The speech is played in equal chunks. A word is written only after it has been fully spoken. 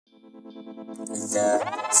The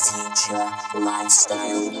Future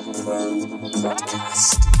Lifestyle Pro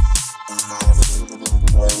Podcast.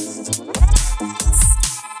 Health, wealth,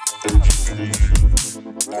 education,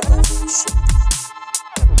 evolution.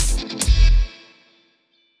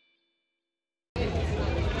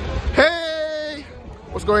 Hey!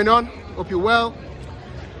 What's going on? Hope you're well.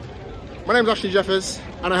 My name is Ashley Jeffers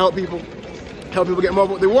and I help people get more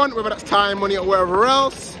of what they want, whether that's time, money or whatever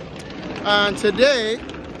else. And today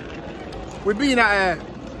we've been at a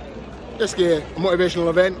motivational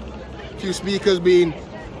event. A few speakers been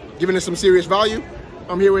giving us some serious value.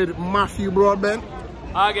 I'm here with Matthew Broadbent.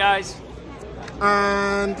 Hi guys.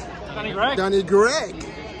 And Danny Gregg.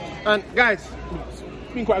 And guys, it's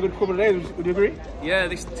been quite a good couple of days, would you agree? Yeah,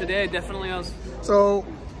 today definitely has. So,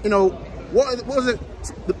 you know, what was it,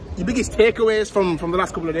 your biggest takeaways from the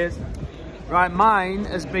last couple of days? Right, mine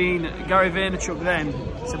has been Gary Vaynerchuk then.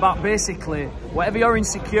 It's about basically, whatever your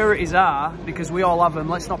insecurities are, because we all have them,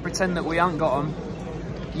 let's not pretend that we haven't got them.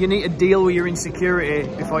 You need to deal with your insecurity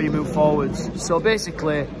before you move forwards. So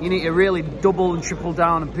basically, you need to really double and triple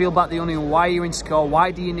down and peel back the onion. Why are you insecure?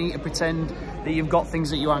 Why do you need to pretend that you've got things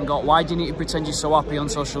that you haven't got? Why do you need to pretend you're so happy on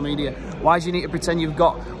social media? Why do you need to pretend you've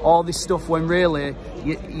got all this stuff when really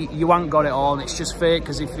you haven't got it all and it's just fake?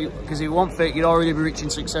 Because if you weren't fake, you'd already be rich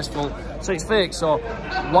and successful. So it's fake. So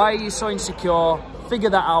why are you so insecure?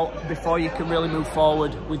 Figure that out before you can really move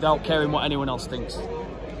forward without caring what anyone else thinks.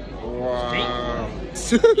 Wow.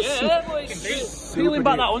 Yeah, boys. Peeling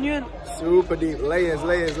back that onion. Super deep. Layers,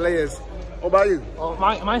 layers, layers. What about you? Oh,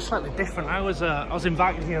 mine's slightly different. I was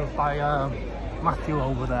invited here by Matthew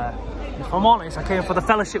over there. If I'm honest, I came for the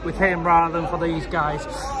fellowship with him rather than for these guys.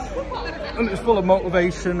 And it was full of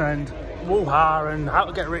motivation and woo-ha and how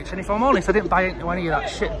to get rich. And if I'm honest, I didn't buy into any of that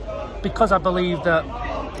shit because I believe that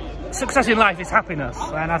success in life is happiness.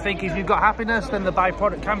 And I think if you've got happiness, then the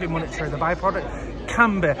byproduct can be monetary. The byproduct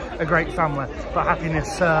can be a great family, but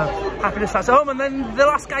happiness that's home. And then the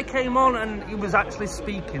last guy came on and he was actually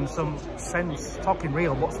speaking some sense, talking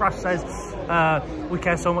real. What Thrash says, we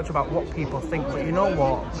care so much about what people think, but you know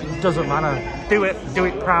what? It doesn't matter. Do it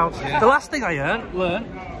proud. The last thing I learned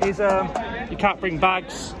is you can't bring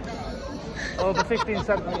bags over 15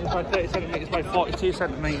 centimetres by 30 centimetres by 42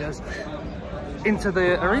 centimetres into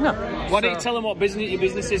the arena. Why don't you tell them what your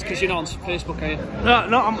business is, because you're not on Facebook, are you?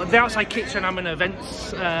 No, I'm the Outside Kitchen. I'm an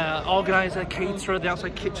events organiser, caterer,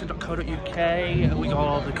 theoutsidekitchen.co.uk. We go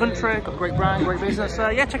all over the country, got a great brand, great business.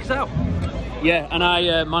 Yeah, check us out. Yeah, and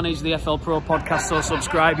I manage the FL Pro podcast, so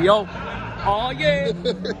subscribe, yo. Oh yeah!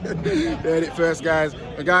 Heard it first, guys.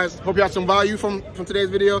 And guys, hope you had some value from today's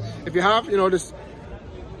video. If you have, you know, just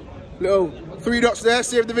little 3 dots there,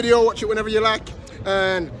 save the video, watch it whenever you like,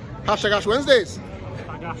 and hashtag Ash Wednesdays.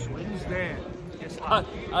 Hashtag Ash Wednesday. Yes,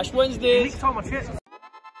 Ash Wednesdays. Nick Tom, shit.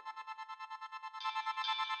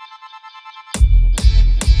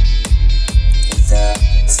 The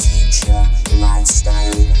Future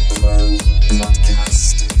Lifestyle Pro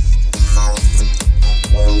Podcast. Health,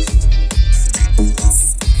 wealth,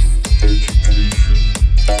 education,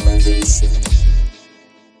 elevation.